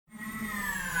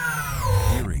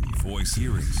This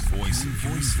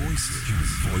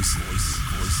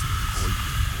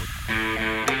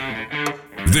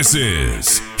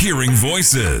is Hearing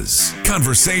Voices,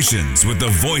 conversations with the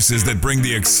voices that bring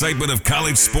the excitement of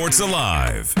college sports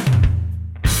alive.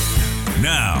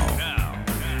 Now,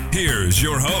 here's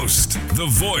your host, the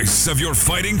voice of your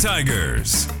Fighting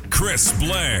Tigers, Chris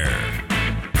Blair.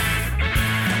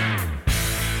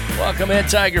 Welcome in,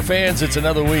 Tiger fans. It's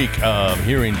another week of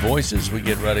Hearing Voices. We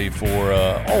get ready for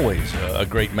always a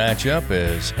great matchup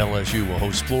as LSU will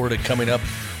host Florida coming up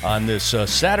on this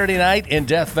Saturday night in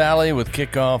Death Valley with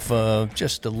kickoff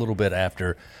just a little bit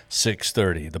after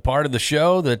 6:30. The part of the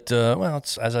show that,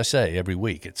 it's, as I say, every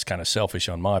week, it's kind of selfish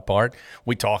on my part.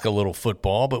 We talk a little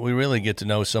football, but we really get to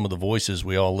know some of the voices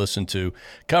we all listen to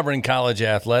covering college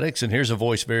athletics. And here's a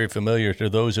voice very familiar to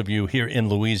those of you here in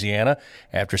Louisiana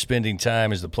after spending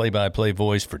time as the play-by-play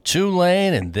voice for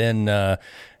Tulane and then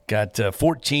got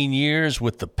 14 years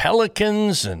with the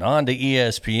Pelicans and on to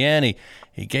ESPN.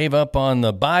 He gave up on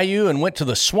the Bayou and went to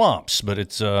the Swamps, but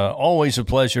it's always a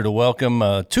pleasure to welcome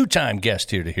a two-time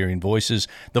guest here to Hearing Voices,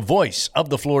 the voice of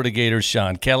the Florida Gators,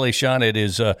 Sean Kelley. Sean, it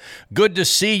is good to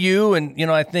see you, and,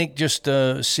 I think just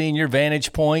seeing your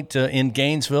vantage point in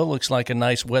Gainesville, looks like a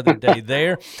nice weather day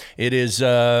there. It is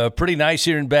pretty nice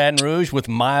here in Baton Rouge with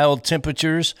mild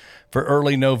temperatures for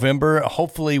early November.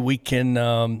 Hopefully we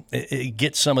can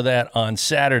get some of that on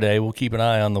Saturday. We'll keep an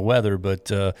eye on the weather,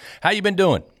 but how you been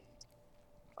doing?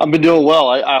 I've been doing well.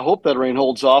 I hope that rain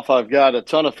holds off. I've got a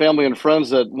ton of family and friends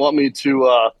that want me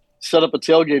to set up a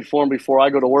tailgate for them before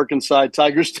I go to work inside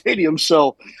Tiger Stadium.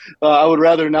 So I would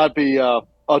rather not be a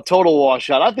total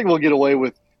washout. I think we'll get away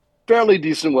with fairly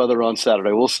decent weather on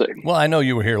Saturday. We'll see. Well, I know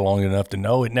you were here long enough to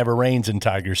know it never rains in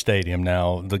Tiger Stadium.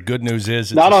 Now, the good news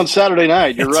is not on Saturday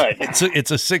night. You're right. It's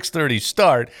a 6:30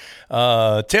 start.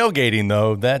 Tailgating,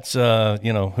 though, that's,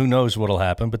 who knows what'll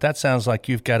happen. But that sounds like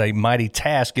you've got a mighty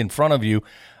task in front of you.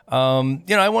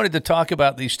 I wanted to talk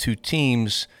about these two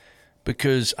teams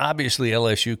because obviously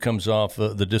LSU comes off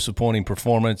the disappointing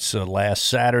performance last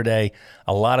Saturday.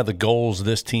 A lot of the goals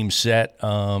this team set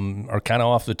are kind of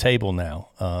off the table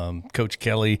now. Coach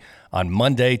Kelley on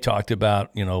Monday talked about,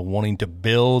 wanting to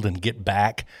build and get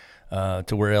back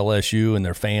to where LSU and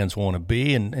their fans want to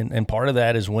be. And part of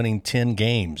that is winning 10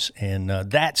 games. And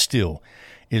that still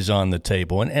is on the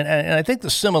table. And I think the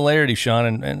similarity,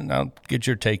 Sean, and I'll get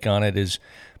your take on it, is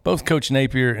both Coach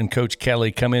Napier and Coach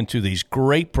Kelley come into these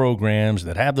great programs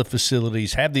that have the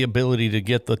facilities, have the ability to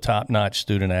get the top-notch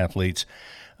student athletes.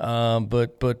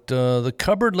 But the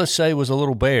cupboard, let's say, was a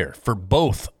little bare for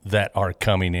both that are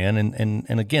coming in.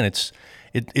 And again,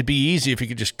 it'd be easy if you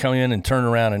could just come in and turn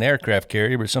around an aircraft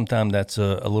carrier, but sometimes that's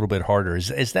a little bit harder.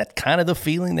 Is that kind of the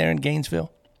feeling there in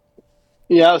Gainesville?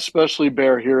 Yeah, especially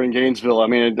bare here in Gainesville. I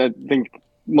mean, I think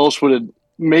most would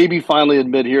maybe finally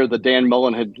admit here that Dan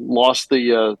Mullen had lost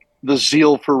the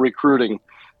zeal for recruiting,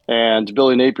 and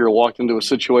Billy Napier walked into a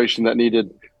situation that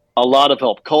needed a lot of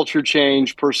help, culture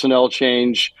change, personnel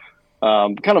change,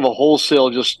 kind of a wholesale,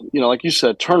 just, like you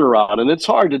said, turnaround. And it's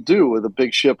hard to do with a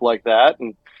big ship like that.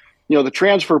 And, the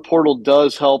transfer portal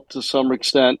does help to some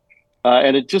extent,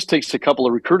 and it just takes a couple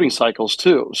of recruiting cycles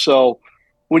too. So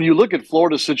when you look at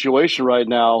Florida's situation right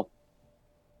now,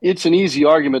 it's an easy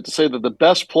argument to say that the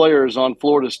best players on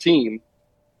Florida's team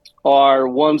are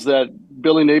ones that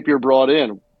Billy Napier brought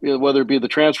in, whether it be the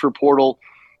transfer portal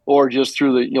or just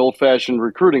through the old-fashioned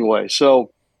recruiting way. So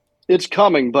it's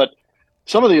coming, but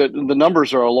some of the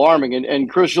numbers are alarming. And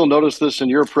Chris, you'll notice this in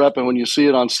your prep and when you see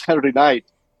it on Saturday night,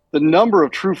 the number of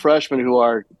true freshmen who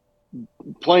are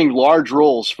playing large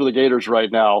roles for the Gators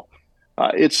right now,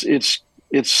 it's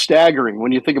staggering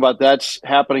when you think about that's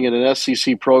happening in an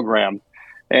SEC program.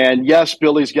 And yes,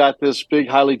 Billy's got this big,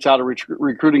 highly touted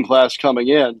recruiting class coming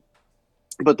in,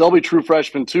 but they'll be true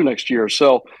freshmen too next year.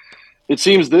 So it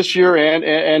seems this year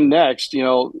and next,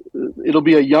 it'll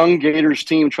be a young Gators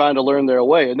team trying to learn their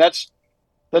way. And that's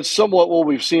somewhat what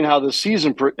we've seen how the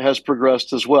season has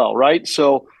progressed as well, right?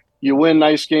 So you win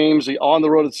nice games on the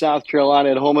road at South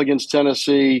Carolina, at home against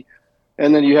Tennessee,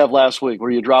 and then you have last week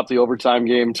where you dropped the overtime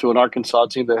game to an Arkansas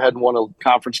team that hadn't won a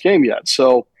conference game yet.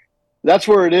 So that's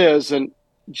where it is. And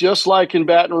just like in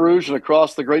Baton Rouge and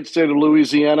across the great state of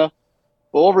Louisiana,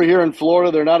 well, over here in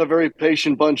Florida, they're not a very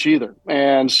patient bunch either.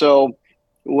 And so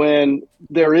when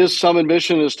there is some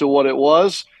admission as to what it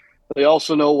was, they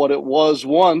also know what it was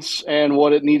once and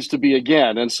what it needs to be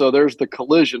again. And so there's the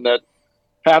collision that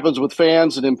happens with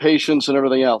fans and impatience and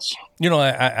everything else.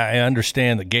 I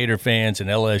understand that Gator fans and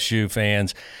LSU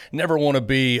fans never want to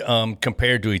be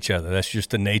compared to each other. That's just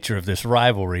the nature of this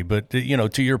rivalry. But,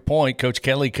 to your point, Coach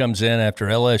Kelley comes in after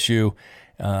LSU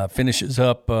finishes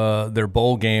up their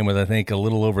bowl game with, I think, a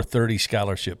little over 30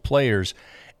 scholarship players.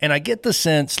 And I get the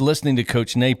sense, listening to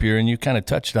Coach Napier, and you kind of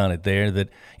touched on it there, that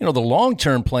the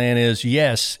long-term plan is,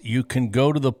 yes, you can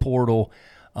go to the portal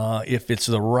if it's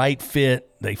the right fit.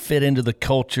 They fit into the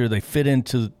culture. They fit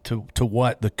into to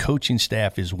what the coaching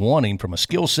staff is wanting from a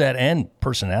skill set and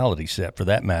personality set, for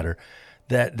that matter.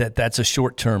 That's a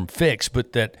short-term fix,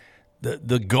 but that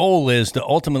the goal is to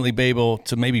ultimately be able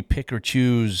to maybe pick or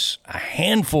choose a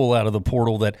handful out of the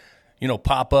portal that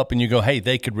pop up and you go, hey,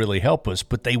 they could really help us.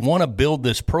 But they want to build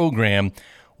this program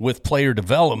with player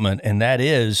development, and that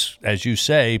is, as you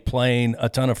say, playing a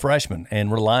ton of freshmen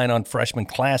and relying on freshman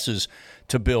classes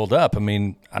to build up. I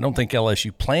mean, I don't think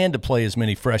LSU planned to play as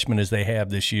many freshmen as they have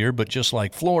this year, but just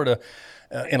like Florida,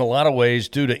 in a lot of ways,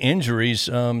 due to injuries,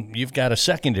 you've got a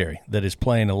secondary that is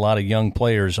playing a lot of young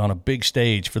players on a big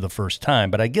stage for the first time.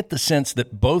 But I get the sense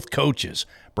that both coaches,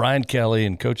 Brian Kelley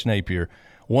and Coach Napier,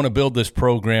 want to build this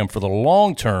program for the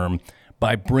long term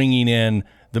by bringing in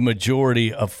the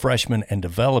majority of freshmen and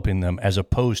developing them, as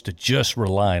opposed to just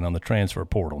relying on the transfer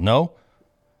portal. No?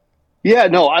 Yeah,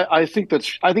 no, I think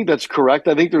that's correct.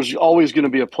 I think there's always going to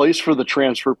be a place for the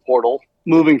transfer portal.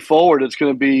 Moving forward, it's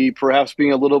going to be perhaps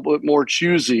being a little bit more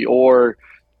choosy, or,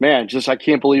 man, just I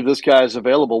can't believe this guy is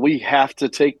available. We have to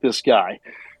take this guy.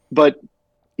 But,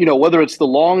 whether it's the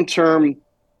long-term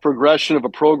progression of a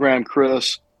program,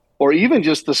 Chris, or even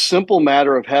just the simple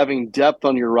matter of having depth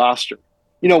on your roster.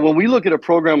 When we look at a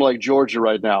program like Georgia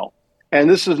right now, and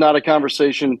this is not a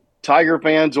conversation Tiger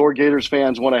fans or Gators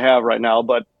fans want to have right now,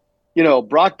 but,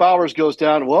 Brock Bowers goes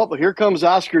down. Well, here comes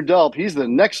Oscar Delp. He's the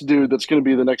next dude that's going to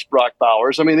be the next Brock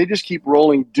Bowers. I mean, they just keep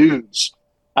rolling dudes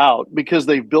out because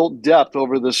they've built depth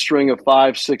over this string of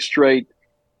 5-6 straight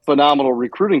phenomenal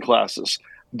recruiting classes.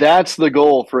 That's the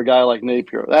goal for a guy like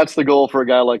Napier. That's the goal for a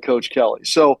guy like Coach Kelley.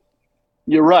 So,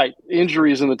 you're right.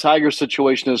 Injuries in the Tiger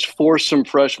situation has forced some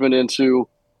freshmen into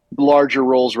larger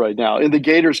roles right now. In the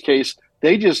Gators case,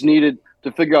 they just needed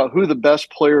to figure out who the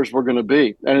best players were going to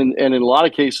be. And in a lot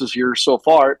of cases here so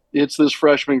far, it's this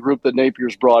freshman group that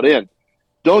Napier's brought in.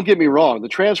 Don't get me wrong. The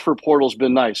transfer portal's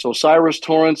been nice. So Cyrus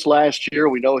Torrance last year,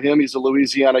 we know him. He's a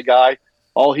Louisiana guy.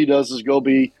 All he does is go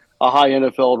be a high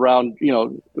NFL round,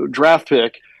 draft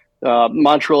pick.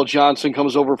 Montrell Johnson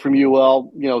comes over from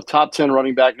UL, top 10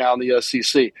 running back now in the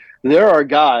SEC. There are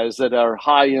guys that are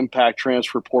high-impact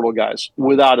transfer portal guys,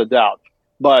 without a doubt.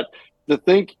 But to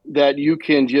think that you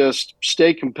can just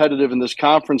stay competitive in this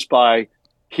conference by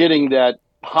hitting that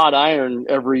hot iron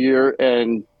every year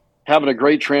and having a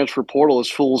great transfer portal is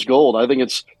fool's gold. I think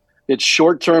it's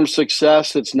short-term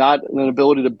success. It's not an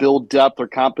ability to build depth or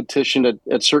competition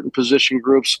at certain position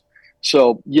groups.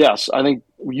 So, yes, I think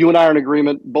you and I are in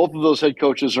agreement. Both of those head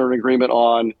coaches are in agreement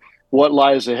on what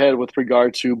lies ahead with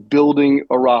regard to building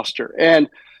a roster. And,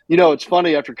 it's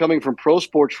funny, after coming from pro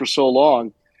sports for so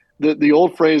long, the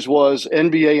old phrase was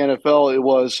NBA, NFL, it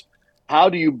was, how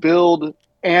do you build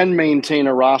and maintain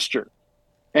a roster?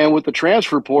 And with the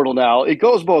transfer portal now, it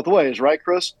goes both ways, right,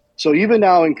 Chris? So even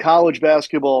now in college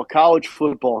basketball, college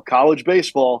football, college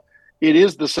baseball, it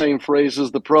is the same phrase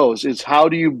as the pros. It's how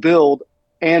do you build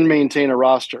and maintain a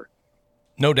roster?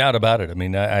 No doubt about it. I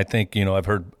mean, I think, I've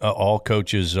heard all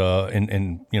coaches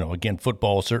in again,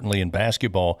 football, certainly in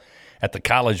basketball, at the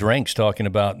college ranks talking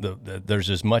about there's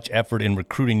as much effort in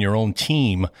recruiting your own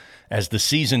team as the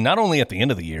season, not only at the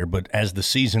end of the year, but as the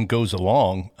season goes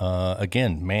along,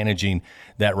 again, managing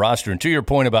that roster. And to your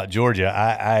point about Georgia,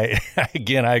 I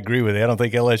agree with you. I don't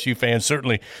think LSU fans,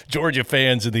 certainly Georgia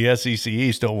fans in the SEC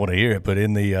East don't want to hear it, but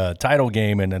in the title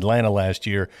game in Atlanta last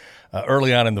year,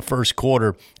 early on in the first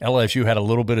quarter, LSU had a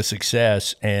little bit of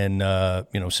success, and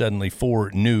suddenly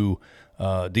 4 new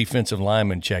defensive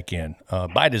linemen check in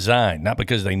by design, not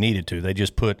because they needed to. They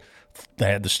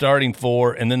had the starting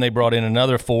 4, and then they brought in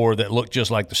another 4 that looked just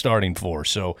like the starting 4.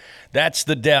 So that's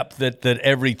the depth that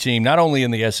every team, not only in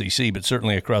the SEC but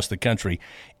certainly across the country,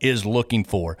 is looking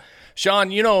for. Sean,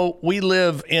 we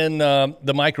live in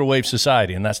the microwave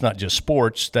society, and that's not just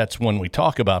sports. That's one we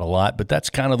talk about a lot, but that's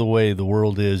kind of the way the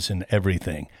world is in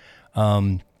everything.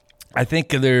 I think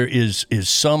there is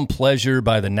some pleasure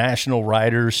by the national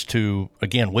writers to,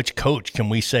 again, which coach can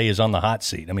we say is on the hot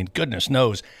seat? I mean, goodness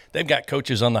knows they've got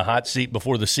coaches on the hot seat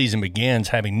before the season begins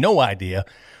having no idea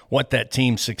what that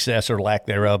team's success or lack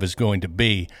thereof is going to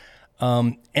be.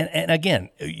 And again,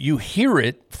 you hear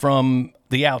it from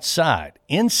the outside,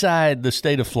 inside the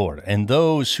state of Florida, and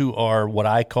those who are what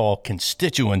I call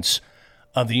constituents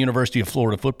of the University of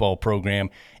Florida football program.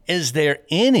 Is there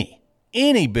any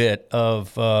bit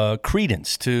of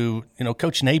credence to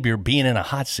Coach Napier being in a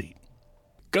hot seat?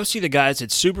 Go see the guys at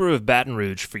Subaru of Baton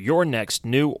Rouge for your next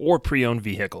new or pre-owned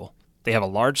vehicle. They have a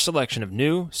large selection of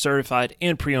new, certified,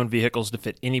 and pre-owned vehicles to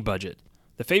fit any budget.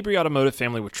 The Fabry Automotive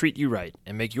family will treat you right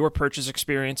and make your purchase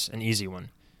experience an easy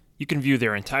one. You can view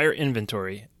their entire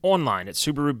inventory online at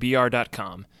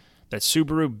SubaruBR.com. That's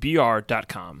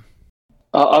SubaruBR.com.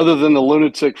 Other than the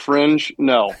lunatic fringe,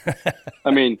 no.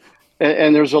 I mean,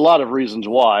 and there's a lot of reasons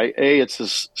why. A, it's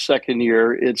his second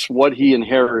year. It's what he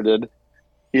inherited.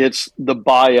 It's the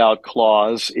buyout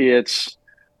clause. It's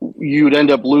you'd end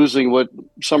up losing what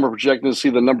some are projecting to see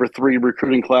the number 3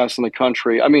 recruiting class in the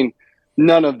country. I mean,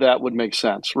 none of that would make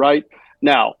sense, right?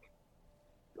 Now,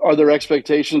 are there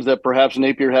expectations that perhaps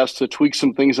Napier has to tweak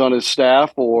some things on his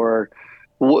staff or,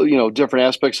 different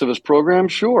aspects of his program?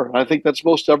 Sure. I think that's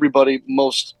most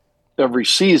every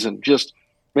season. Just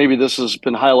maybe this has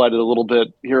been highlighted a little bit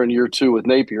here in year 2 with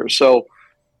Napier. So,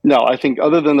 no, I think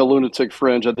other than the lunatic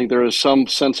fringe, I think there is some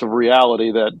sense of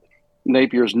reality that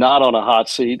Napier's not on a hot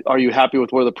seat. Are you happy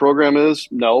with where the program is?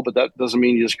 No, but that doesn't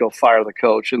mean you just go fire the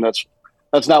coach. And that's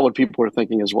not what people are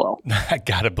thinking as well. I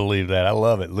got to believe that. I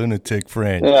love it. Lunatic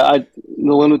fringe. Yeah,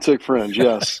 the lunatic fringe,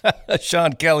 yes.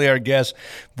 Sean Kelley, our guest,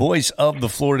 voice of the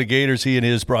Florida Gators. He and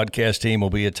his broadcast team will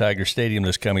be at Tiger Stadium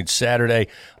this coming Saturday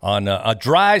on a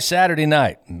dry Saturday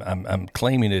night. I'm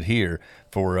claiming it here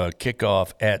for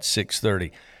kickoff at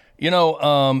 6:30.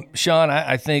 Sean,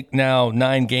 I think now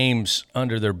 9 games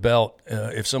under their belt.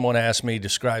 If someone asked me to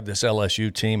describe this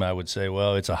LSU team, I would say,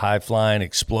 well, it's a high-flying,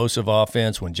 explosive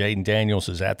offense when Jaden Daniels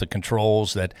is at the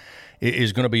controls that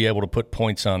is going to be able to put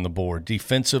points on the board.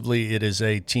 Defensively, it is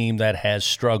a team that has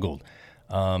struggled.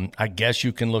 I guess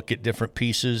you can look at different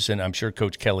pieces, and I'm sure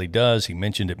Coach Kelley does. He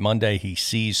mentioned it Monday. He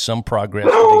sees some progress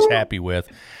that he's happy with.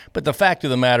 But the fact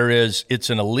of the matter is it's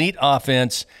an elite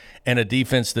offense and a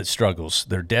defense that struggles.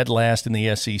 They're dead last in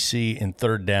the SEC in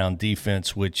third down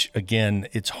defense, which, again,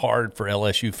 it's hard for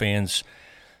LSU fans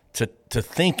to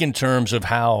think in terms of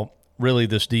how really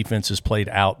this defense has played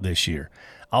out this year.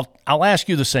 I'll ask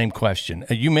you the same question.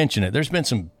 You mentioned it. There's been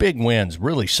some big wins,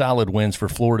 really solid wins for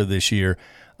Florida this year.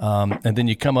 And then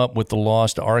you come up with the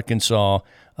loss to Arkansas,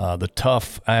 the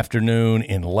tough afternoon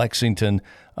in Lexington.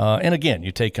 And again,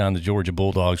 you take on the Georgia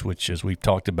Bulldogs, which, as we've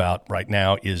talked about right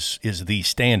now, is the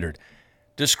standard.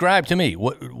 Describe to me,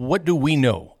 what do we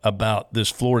know about this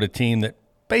Florida team that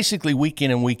basically week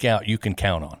in and week out you can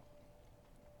count on?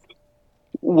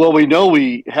 Well, we know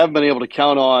we have been able to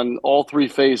count on all 3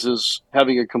 phases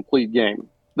having a complete game.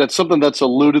 That's something that's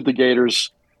eluded the Gators,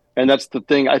 and that's the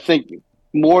thing, I think,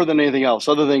 more than anything else,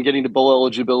 other than getting to bowl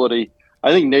eligibility.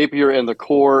 I think Napier and the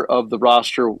core of the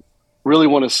roster really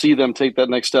want to see them take that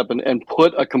next step and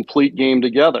put a complete game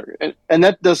together. And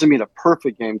that doesn't mean a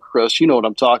perfect game, Chris. You know what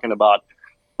I'm talking about.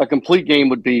 A complete game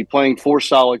would be playing 4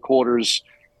 solid quarters,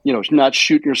 not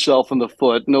shooting yourself in the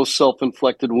foot, no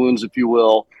self-inflicted wounds, if you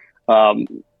will, and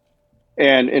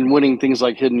winning things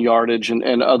like hidden yardage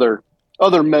and other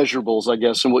measurables, I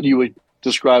guess, and what you would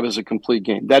describe as a complete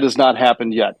game. That has not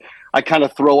happened yet. I kind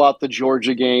of throw out the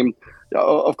Georgia game,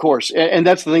 of course. And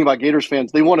that's the thing about Gators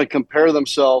fans. They want to compare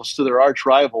themselves to their arch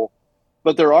rival,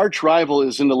 but their arch rival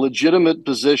is in a legitimate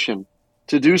position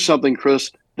to do something, Chris,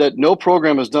 that no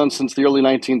program has done since the early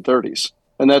 1930s.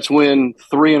 And that's win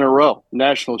 3 in a row,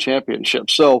 national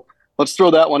championships. So let's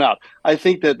throw that one out. I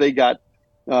think that they got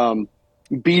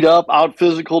beat up,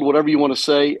 out-physicaled, whatever you want to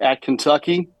say, at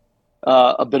Kentucky.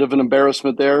 A bit of an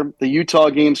embarrassment there. The Utah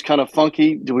game's kind of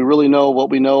funky. Do we really know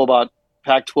what we know about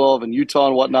Pac-12 and Utah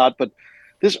and whatnot? But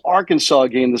this Arkansas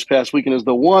game this past weekend is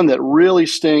the one that really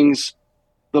stings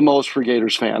the most for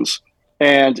Gators fans.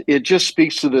 And it just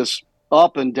speaks to this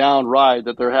up and down ride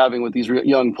that they're having with these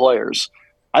young players.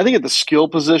 I think at the skill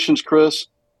positions, Chris,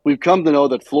 we've come to know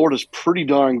that Florida's pretty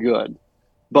darn good.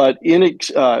 But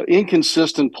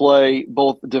inconsistent play,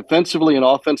 both defensively and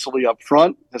offensively up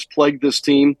front, has plagued this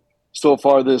team so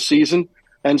far this season.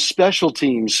 And special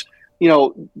teams,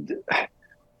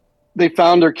 they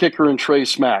found their kicker in Trey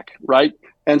Smack, right?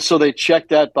 And so they checked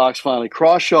that box finally.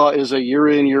 Crawshaw is a year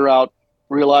in, year out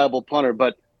reliable punter.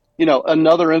 But,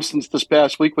 another instance this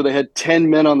past week where they had 10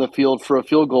 men on the field for a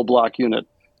field goal block unit.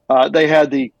 They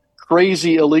had the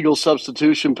crazy illegal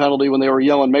substitution penalty when they were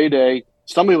yelling Mayday.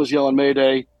 Somebody was yelling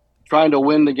Mayday, trying to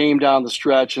win the game down the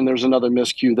stretch, and there's another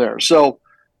miscue there. So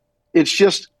it's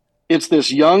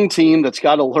this young team that's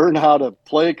got to learn how to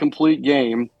play a complete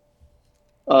game,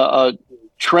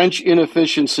 trench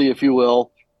inefficiency, if you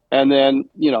will, and then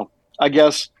I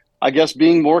guess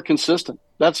being more consistent.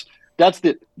 That's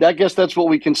what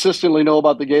we consistently know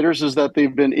about the Gators, is that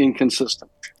they've been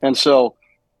inconsistent, and so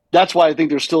that's why I think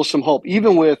there's still some hope,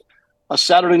 even with a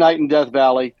Saturday night in Death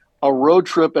Valley, a road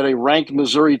trip at a ranked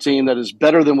Missouri team that is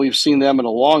better than we've seen them in a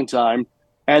long time,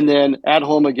 and then at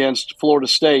home against Florida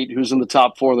State, who's in the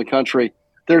top 4 in the country.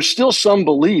 There's still some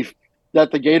belief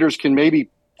that the Gators can maybe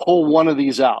pull one of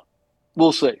these out.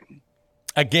 We'll see.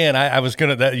 Again, I was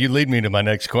going to – you lead me to my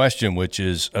next question, which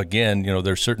is, again,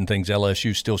 there's certain things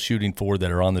LSU still shooting for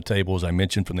that are on the table, as I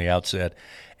mentioned from the outset.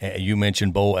 You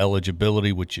mentioned bowl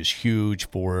eligibility, which is huge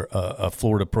for a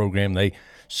Florida program. They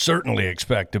certainly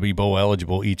expect to be bowl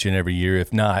eligible each and every year,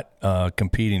 if not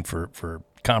competing for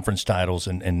conference titles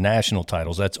and national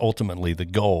titles. That's ultimately the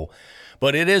goal.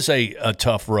 But it is a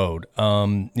tough road.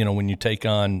 When you take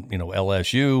on,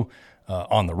 LSU –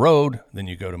 on the road, then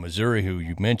you go to Missouri, who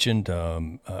you mentioned,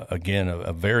 again,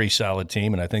 a very solid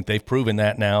team, and I think they've proven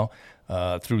that now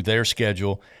through their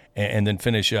schedule, and then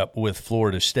finish up with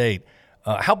Florida State.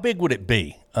 How big would it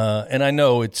be? And I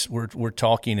know we're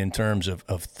talking in terms of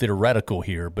theoretical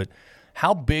here, but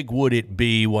how big would it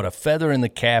be, what a feather in the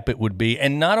cap it would be,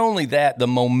 and not only that, the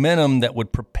momentum that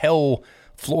would propel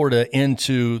Florida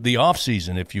into the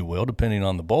offseason, if you will, depending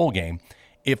on the bowl game,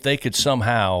 if they could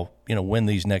somehow win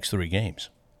these next 3 games?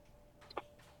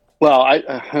 Well,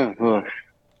 to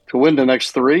win the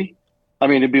next 3, I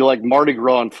mean, it'd be like Mardi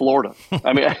Gras in Florida.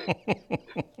 I mean,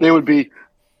 they would be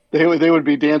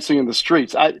dancing in the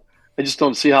streets. I just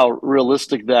don't see how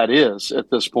realistic that is at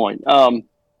this point. And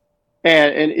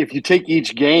if you take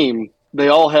each game, they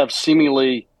all have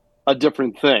seemingly a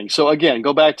different thing. So again,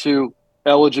 go back to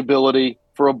eligibility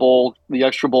for a bowl, the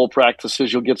extra bowl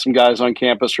practices. You'll get some guys on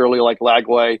campus early, like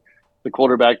Lagway, the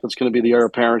quarterback that's going to be the heir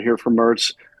apparent here for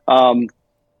Mertz. A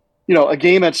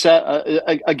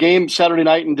game Saturday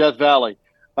night in Death Valley.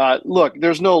 Look,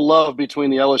 there's no love between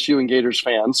the LSU and Gators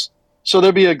fans, so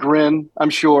there'd be a grin, I'm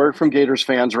sure, from Gators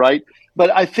fans, right?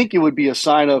 But I think it would be a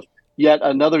sign of yet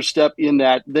another step in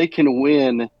that they can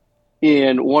win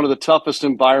in one of the toughest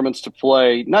environments to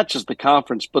play, not just the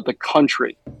conference, but the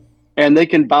country. And they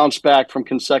can bounce back from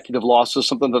consecutive losses,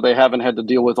 something that they haven't had to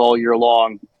deal with all year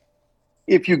long.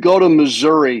 If you go to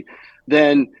Missouri,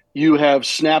 then you have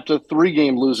snapped a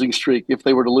 3-game losing streak if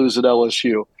they were to lose at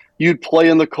LSU. You'd play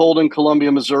in the cold in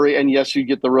Columbia, Missouri, and yes, you'd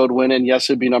get the road win, and yes,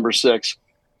 it'd be number 6.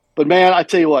 But, man, I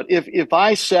tell you what, if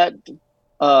I set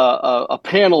a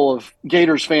panel of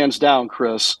Gators fans down,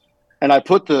 Chris, and I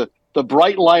put the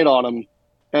bright light on them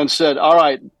and said, all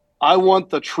right, I want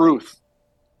the truth.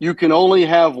 You can only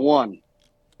have one.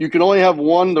 You can only have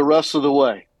one the rest of the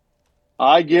way.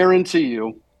 I guarantee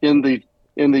you, in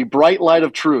the bright light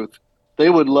of truth, they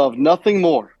would love nothing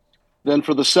more than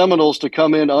for the Seminoles to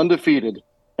come in undefeated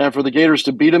and for the Gators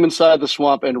to beat them inside the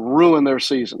swamp and ruin their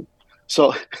season.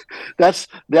 So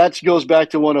that goes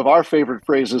back to one of our favorite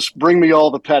phrases, bring me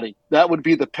all the petty. That would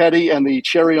be the petty and the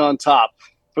cherry on top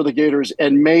for the Gators,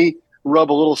 and may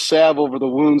rub a little salve over the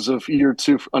wounds of year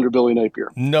 2 under Billy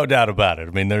Napier. No doubt about it.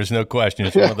 I mean, there's no question.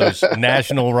 It's one of those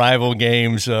national rival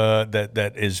games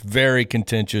that is very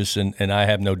contentious, and I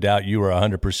have no doubt you are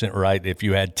 100% right. If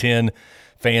you had 10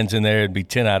 fans in there, it'd be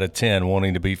 10 out of 10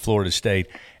 wanting to beat Florida State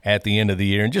at the end of the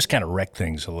year and just kind of wreck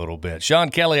things a little bit. Sean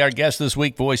Kelley, our guest this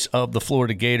week, voice of the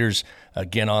Florida Gators,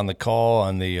 again on the call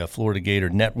on the Florida Gator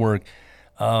Network.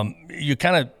 You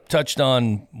kind of touched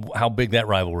on how big that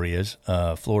rivalry is,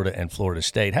 Florida and Florida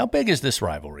State. How big is this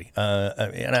rivalry?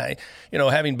 And I,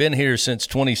 having been here since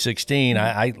 2016,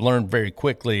 I learned very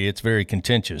quickly it's very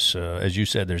contentious. As you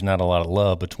said, there's not a lot of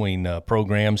love between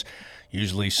programs.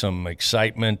 Usually some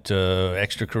excitement,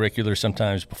 extracurricular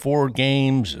sometimes before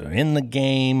games, in the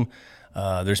game.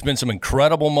 There's been some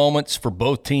incredible moments for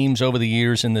both teams over the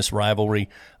years in this rivalry.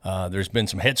 There's been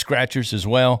some head scratchers as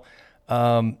well.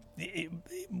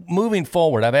 Moving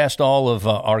forward, I've asked all of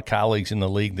our colleagues in the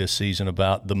league this season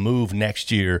about the move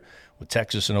next year with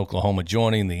Texas and Oklahoma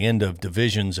joining, the end of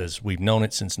divisions as we've known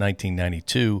it since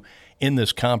 1992 in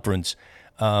this conference.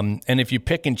 And if you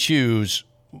pick and choose,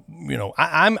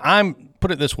 I'm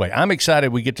put it this way, I'm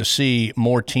excited we get to see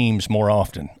more teams more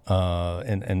often,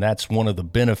 and that's one of the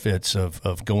benefits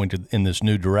of going in this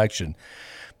new direction.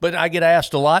 But I get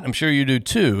asked a lot, I'm sure you do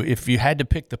too, if you had to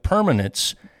pick the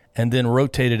permanents and then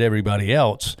rotated everybody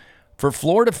else. For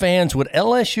Florida fans, would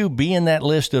LSU be in that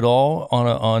list at all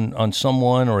on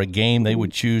someone or a game they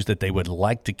would choose that they would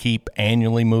like to keep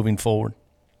annually moving forward?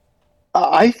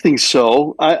 I think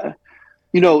so.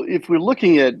 If we're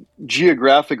looking at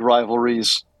geographic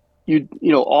rivalries,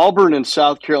 Auburn and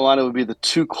South Carolina would be the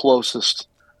 2 closest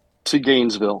to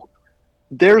Gainesville.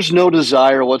 There's no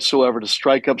desire whatsoever to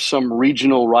strike up some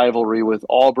regional rivalry with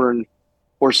Auburn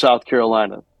or South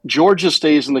Carolina. Georgia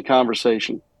stays in the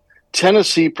conversation.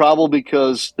 Tennessee, probably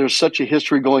because there's such a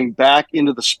history going back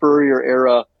into the Spurrier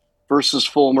era versus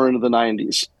Fulmer into the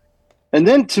 90s. And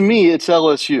then to me, it's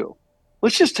LSU.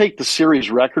 Let's just take the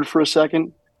series record for a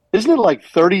second. Isn't it like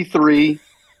 33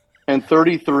 and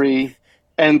 33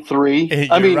 and 3?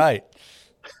 You're right.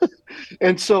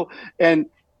 And so,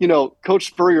 Coach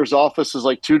Spurrier's office is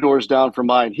like 2 doors down from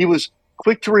mine. He was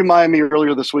quick to remind me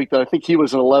earlier this week that I think he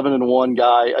was an 11-1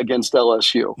 guy against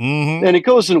LSU. Mm-hmm. And it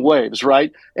goes in waves,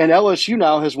 right? And LSU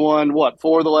now has won,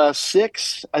 4 of the last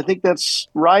 6? I think that's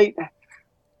right.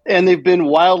 And they've been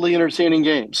wildly entertaining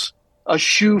games. A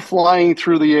shoe flying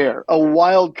through the air, a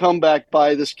wild comeback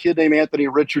by this kid named Anthony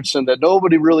Richardson that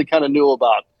nobody really kind of knew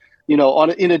about,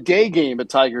 in a day game at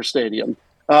Tiger Stadium.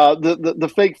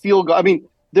 The fake field goal. I mean,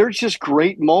 there's just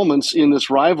great moments in this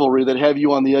rivalry that have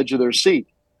you on the edge of their seat.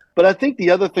 But I think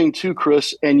the other thing too,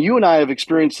 Chris, and you and I have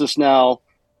experienced this now,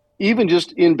 even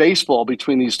just in baseball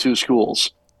between these two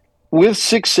schools. With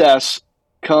success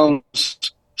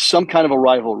comes some kind of a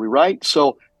rivalry, right?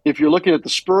 So if you're looking at the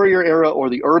Spurrier era or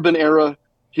the Urban era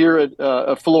here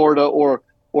at Florida, or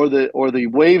the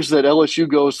waves that LSU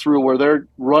goes through where they're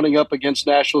running up against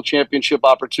national championship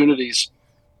opportunities,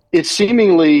 it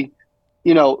seemingly,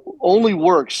 only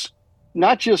works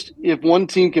not just if one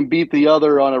team can beat the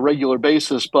other on a regular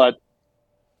basis, but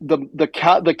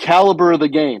the caliber of the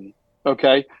game.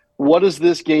 Okay, what does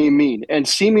this game mean? And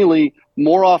seemingly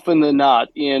more often than not,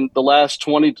 in the last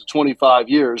 20 to 25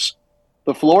 years,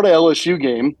 the Florida LSU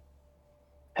game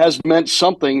has meant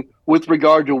something with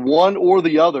regard to one or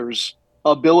the other's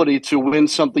ability to win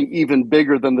something even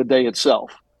bigger than the day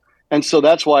itself. And so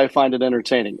that's why I find it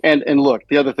entertaining. And look,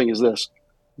 the other thing is this.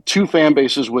 2 fan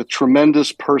bases with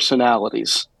tremendous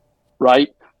personalities, right?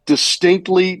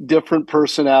 Distinctly different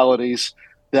personalities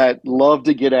that love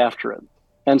to get after it.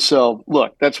 And so,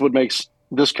 look, that's what makes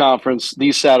this conference,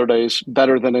 these Saturdays,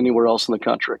 better than anywhere else in the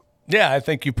country. Yeah, I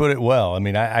think you put it well. I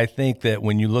mean, I think that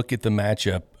when you look at the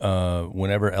matchup,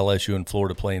 whenever LSU and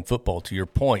Florida play in football, to your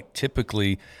point,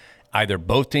 typically either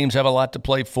both teams have a lot to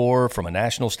play for from a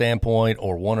national standpoint,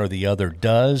 or one or the other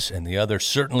does, and the other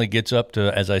certainly gets up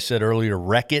to, as I said earlier,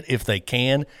 wreck it if they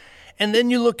can. And then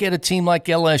you look at a team like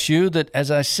LSU that, as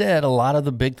I said, a lot of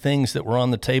the big things that were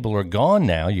on the table are gone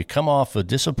now. You come off a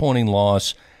disappointing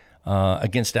loss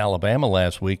against Alabama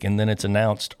last week, and then it's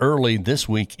announced early this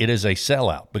week it is a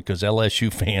sellout because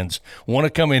LSU fans want to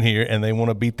come in here and they want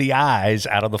to beat the eyes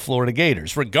out of the Florida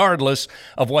Gators, regardless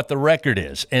of what the record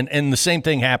is. And the same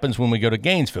thing happens when we go to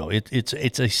Gainesville. It's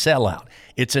a sellout.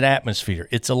 It's an atmosphere.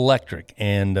 It's electric.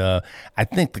 And I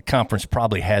think the conference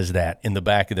probably has that in the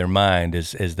back of their mind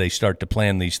as they start to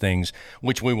plan these things,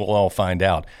 which we will all find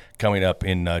out coming up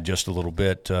in just a little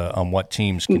bit on what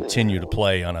teams continue to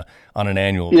play on an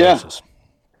annual basis.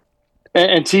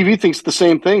 And TV thinks the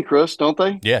same thing, Chris, don't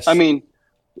they? Yes. I mean,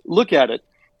 look at it.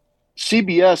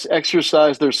 CBS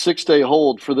exercised their 6-day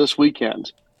hold for this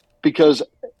weekend because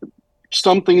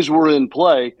some things were in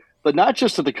play, but not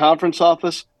just at the conference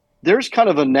office. There's kind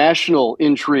of a national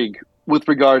intrigue with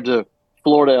regard to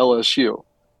Florida LSU.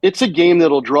 It's a game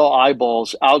that'll draw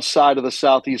eyeballs outside of the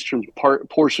southeastern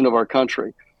portion of our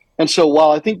country. And so while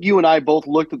I think you and I both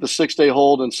looked at the 6-day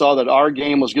hold and saw that our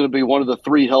game was going to be one of the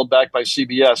 3 held back by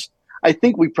CBS, I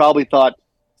think we probably thought,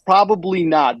 probably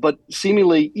not. But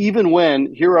seemingly, even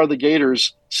when here are the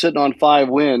Gators sitting on 5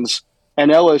 wins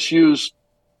and LSU's,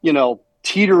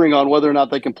 teetering on whether or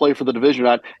not they can play for the division or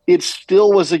not, it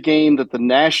still was a game that the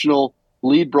national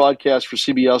lead broadcast for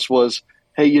CBS was,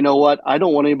 hey, you know what? I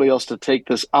don't want anybody else to take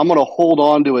this. I'm going to hold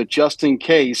on to it just in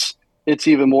case it's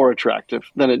even more attractive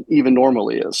than it even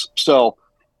normally is. So,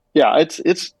 yeah,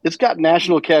 it's got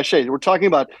national cachet. We're talking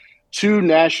about 2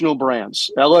 national brands,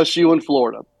 LSU and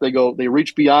Florida. They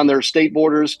reach beyond their state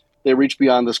borders. They reach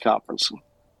beyond this conference.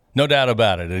 No doubt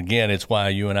about it. Again, it's why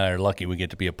you and I are lucky we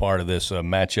get to be a part of this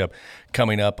matchup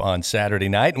coming up on Saturday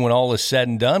night. And when all is said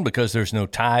and done, because there's no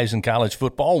ties in college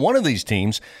football, one of these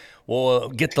teams will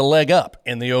get the leg up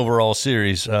in the overall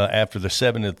series after the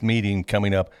 7th meeting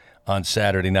coming up on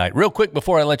Saturday night. Real quick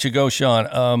before I let you go,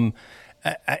 Sean,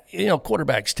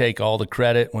 quarterbacks take all the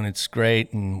credit when it's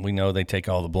great, and we know they take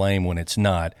all the blame when it's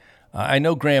not. I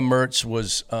know Graham Mertz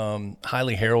was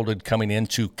highly heralded coming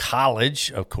into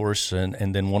college, of course,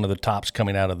 and then one of the tops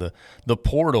coming out of the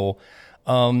portal.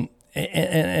 And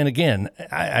again,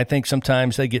 I think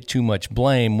sometimes they get too much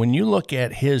blame. When you look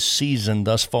at his season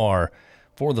thus far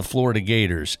for the Florida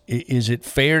Gators, is it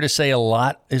fair to say a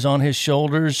lot is on his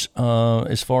shoulders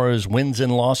as far as wins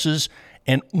and losses?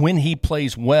 And when he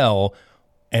plays well,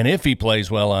 and if he plays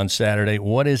well on Saturday,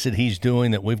 what is it he's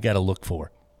doing that we've got to look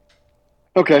for?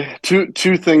 Okay,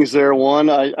 two things there. One,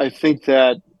 I think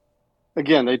that,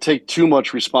 again, they take too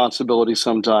much responsibility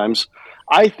sometimes.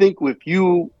 I think if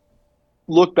you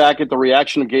look back at the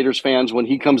reaction of Gators fans when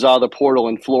he comes out of the portal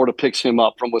and Florida picks him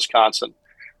up from Wisconsin.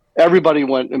 Everybody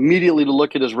went immediately to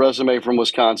look at his resume from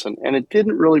Wisconsin, and it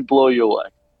didn't really blow you away,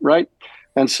 right?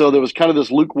 And so there was kind of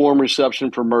this lukewarm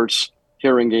reception for Mertz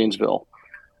here in Gainesville.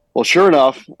 Well, sure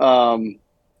enough,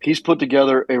 he's put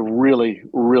together a really,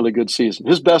 really good season.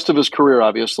 His best of his career,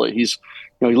 obviously. He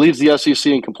leads the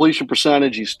SEC in completion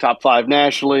percentage. He's top 5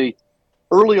 nationally.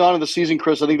 Early on in the season,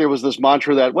 Chris, I think there was this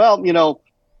mantra that,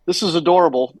 this is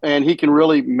adorable, and he can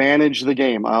really manage the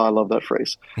game. Oh, I love that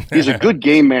phrase. He's a good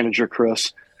game manager,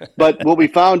 Chris. But what we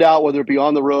found out, whether it be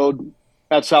on the road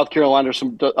at South Carolina or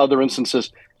some other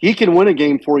instances, he can win a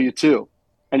game for you too.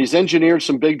 And he's engineered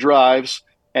some big drives,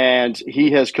 and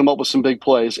he has come up with some big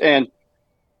plays. And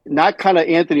not kind of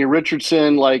Anthony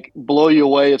Richardson, like blow you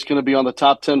away, it's going to be on the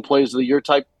top 10 plays of the year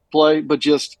type play, but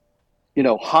just,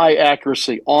 high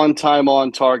accuracy, on time,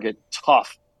 on target,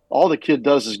 tough. All the kid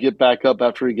does is get back up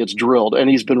after he gets drilled. And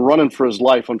he's been running for his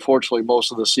life, unfortunately,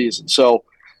 most of the season. So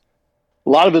a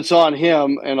lot of it's on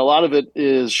him, and a lot of it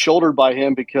is shouldered by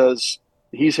him because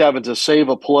he's having to save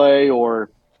a play or,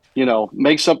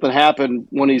 make something happen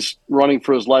when he's running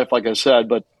for his life, like I said.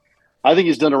 But I think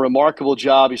he's done a remarkable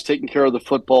job. He's taking care of the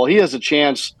football. He has a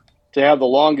chance to have the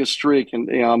longest streak, and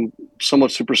I'm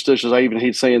somewhat superstitious. I even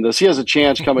hate saying this. He has a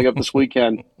chance coming up this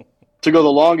weekend to go the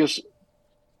longest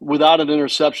without an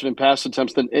interception in pass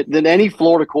attempts than any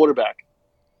Florida quarterback.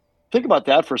 Think about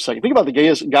that for a second. Think about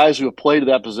the guys who have played at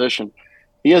that position.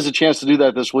 He has a chance to do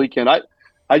that this weekend.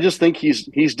 I just think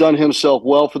he's done himself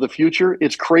well for the future.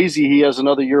 It's crazy he has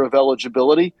another year of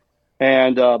eligibility,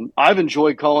 and I've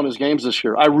enjoyed calling his games this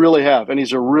year. I really have, and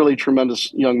he's a really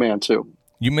tremendous young man too.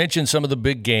 You mentioned some of the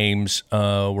big games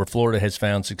where Florida has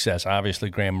found success. Obviously,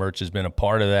 Graham Mertz has been a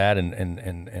part of that,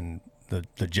 and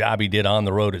the job he did on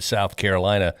the road at South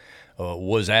Carolina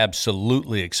was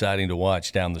absolutely exciting to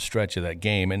watch down the stretch of that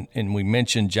game. And we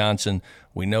mentioned Johnson.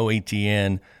 We know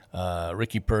Etienne.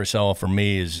 Ricky Pearsall, for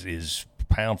me, is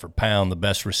pound for pound the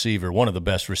best receiver, one of the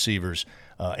best receivers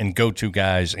and go-to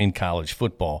guys in college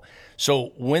football.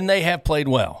 So when they have played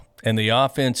well and the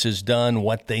offense has done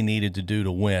what they needed to do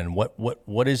to win,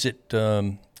 what is it?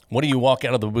 What do you walk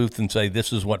out of the booth and say,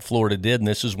 this is what Florida did, and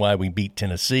this is why we beat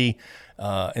Tennessee,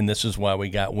 and this is why we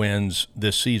got wins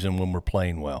this season when we're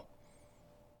playing well?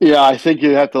 Yeah, I think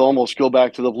you have to almost go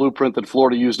back to the blueprint that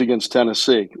Florida used against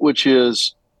Tennessee, which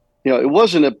is, it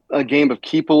wasn't a game of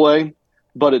keep away,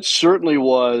 but it certainly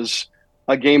was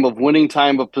a game of winning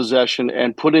time of possession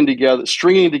and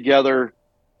stringing together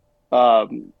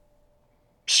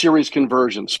series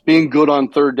conversions, being good on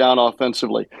third down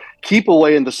offensively. Keep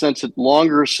away in the sense that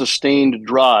longer sustained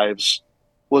drives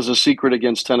was a secret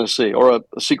against Tennessee, or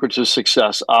a secret to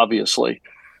success, obviously.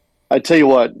 I tell you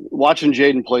what, watching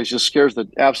Jaden play just scares the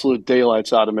absolute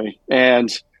daylights out of me.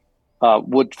 And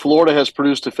what Florida has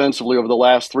produced defensively over the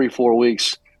last 3-4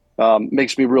 weeks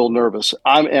makes me real nervous.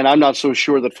 I'm not so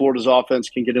sure that Florida's offense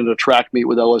can get into a track meet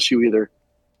with LSU either,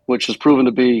 which has proven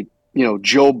to be,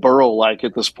 Joe Burrow-like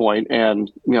at this point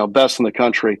and, best in the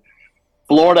country.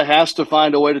 Florida has to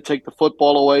find a way to take the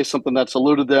football away, something that's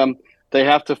eluded them. They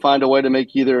have to find a way to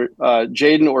make either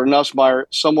Jaden or Nussmeier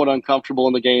somewhat uncomfortable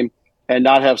in the game and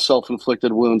not have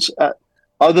self-inflicted wounds.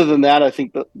 Other than that, I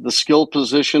think the skill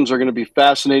positions are going to be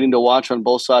fascinating to watch on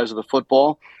both sides of the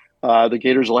football. The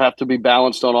Gators will have to be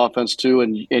balanced on offense too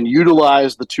and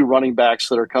utilize the 2 running backs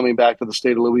that are coming back to the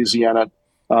state of Louisiana.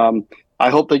 I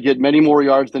hope they get many more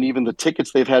yards than even the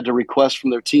tickets they've had to request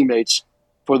from their teammates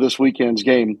for this weekend's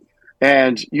game.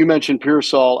 And you mentioned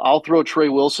Pearsall. I'll throw Trey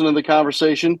Wilson in the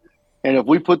conversation. And if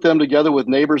we put them together with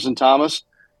Neighbors and Thomas,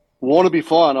 won't it be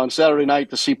fun on Saturday night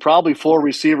to see probably 4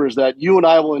 receivers that you and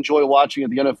I will enjoy watching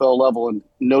at the NFL level in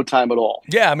no time at all?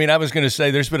 Yeah, I was going to say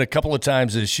there's been a couple of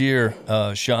times this year,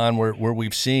 Sean, where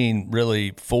we've seen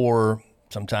really 4,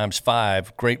 sometimes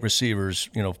 5 great receivers,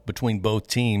 between both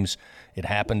teams. It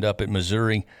happened up at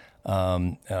Missouri.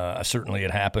 Certainly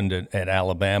it happened at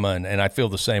Alabama, and I feel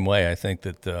the same way. I think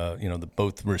that, the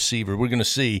both receivers, we're going to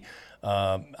see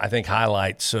I think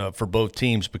highlights for both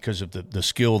teams because of the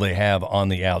skill they have on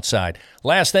the outside.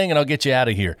 Last thing, and I'll get you out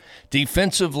of here.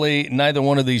 Defensively, neither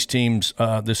one of these teams,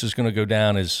 this is going to go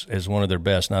down as one of their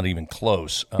best, not even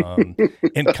close.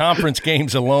 In conference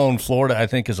games alone, Florida, I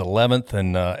think, is 11th,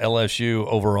 and LSU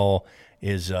overall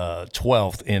is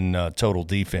 12th in total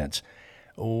defense.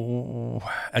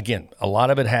 Again, a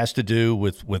lot of it has to do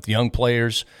with young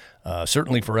players.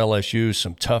 Certainly for LSU,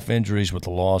 some tough injuries with the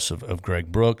loss of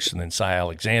Greg Brooks and then Cy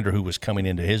Alexander, who was coming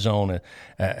into his own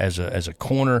as a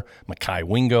corner, Mekhi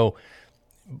Wingo.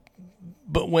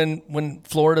 But when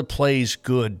Florida plays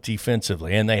good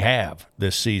defensively, and they have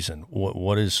this season,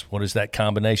 what is that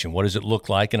combination? What does it look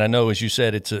like? And I know, as you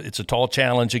said, it's a tall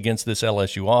challenge against this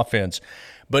LSU offense.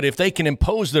 But if they can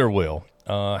impose their will,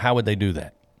 how would they do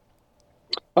that?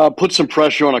 Put some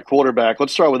pressure on a quarterback.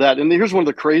 Let's start with that. And here's one of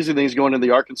the crazy things going into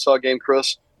the Arkansas game,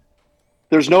 Chris.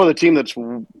 There's no other team that's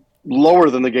lower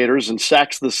than the Gators in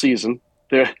sacks this season.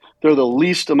 They're the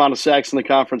least amount of sacks in the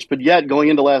conference. But yet, going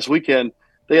into last weekend,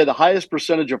 they had the highest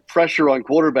percentage of pressure on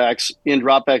quarterbacks in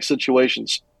drop-back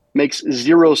situations. Makes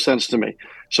zero sense to me.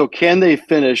 So can they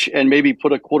finish and maybe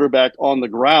put a quarterback on the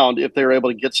ground if they're able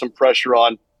to get some pressure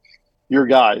on your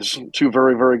guys, two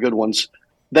very, very good ones?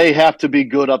 They have to be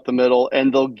good up the middle,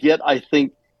 and they'll get, I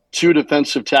think, 2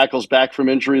 defensive tackles back from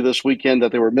injury this weekend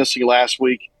that they were missing last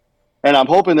week. And I'm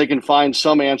hoping they can find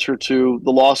some answer to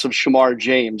the loss of Shamar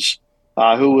James,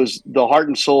 who was the heart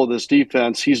and soul of this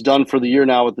defense. He's done for the year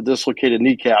now with the dislocated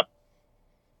kneecap.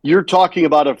 You're talking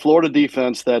about a Florida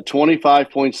defense that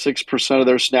 25.6% of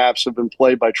their snaps have been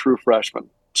played by true freshmen.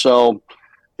 So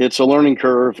it's a learning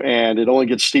curve, and it only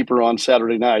gets steeper on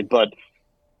Saturday night. But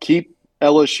keep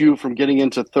LSU from getting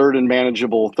into third and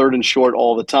manageable, third and short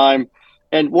all the time.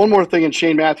 And one more thing, and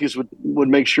Shane Matthews would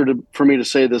make sure for me to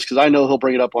say this because I know he'll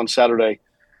bring it up on Saturday.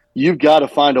 You've got to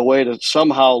find a way to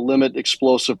somehow limit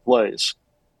explosive plays.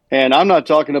 And I'm not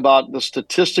talking about the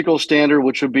statistical standard,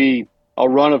 which would be a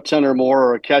run of 10 or more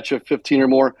or a catch of 15 or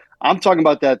more. I'm talking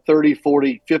about that 30,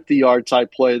 40, 50-yard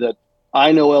type play that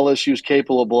I know LSU is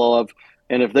capable of.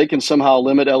 And if they can somehow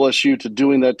limit LSU to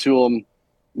doing that to them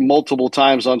multiple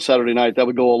times on Saturday night, that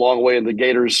would go a long way in the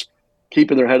Gators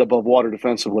keeping their head above water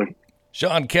defensively.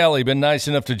 Sean Kelley, been nice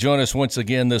enough to join us once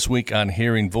again this week on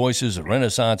Hearing Voices, a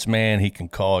Renaissance man. He can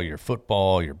call your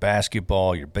football, your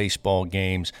basketball, your baseball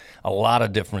games, a lot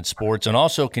of different sports, and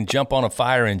also can jump on a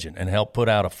fire engine and help put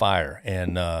out a fire.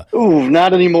 And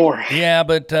not anymore. Yeah,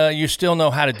 but you still know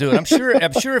how to do it. I'm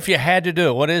sure if you had to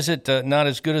do it, what is it? Not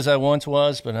as good as I once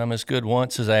was, but I'm as good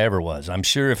once as I ever was. I'm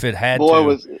sure if it had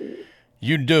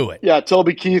you'd do it. Yeah,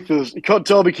 Toby Keith was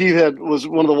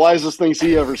one of the wisest things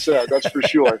he ever said. That's for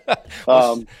sure.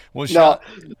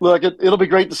 Look, it'll be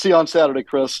great to see you on Saturday,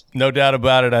 Chris. No doubt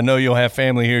about it. I know you'll have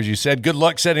family here, as you said. Good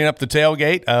luck setting up the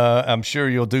tailgate. I'm sure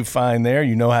you'll do fine there.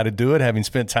 You know how to do it, having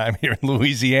spent time here in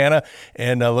Louisiana,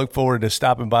 and I look forward to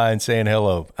stopping by and saying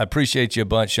hello. I appreciate you a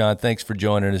bunch, Sean. Thanks for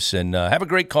joining us, and have a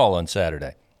great call on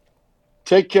Saturday.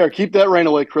 Take care. Keep that rain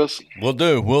away, Chris. Will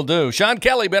do. Sean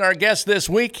Kelley been our guest this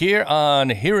week here on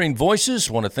Hearing Voices.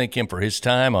 Want to thank him for his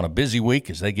time on a busy week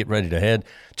as they get ready to head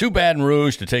to Baton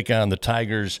Rouge to take on the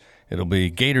Tigers. It'll be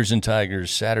Gators and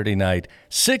Tigers Saturday night,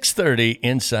 6:30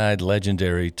 inside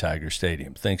legendary Tiger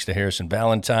Stadium. Thanks to Harrison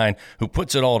Valentine, who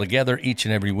puts it all together each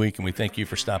and every week, and we thank you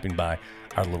for stopping by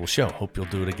our little show. Hope you'll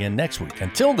do it again next week.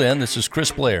 Until then, this is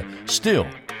Chris Blair, still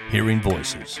Hearing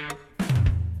Voices.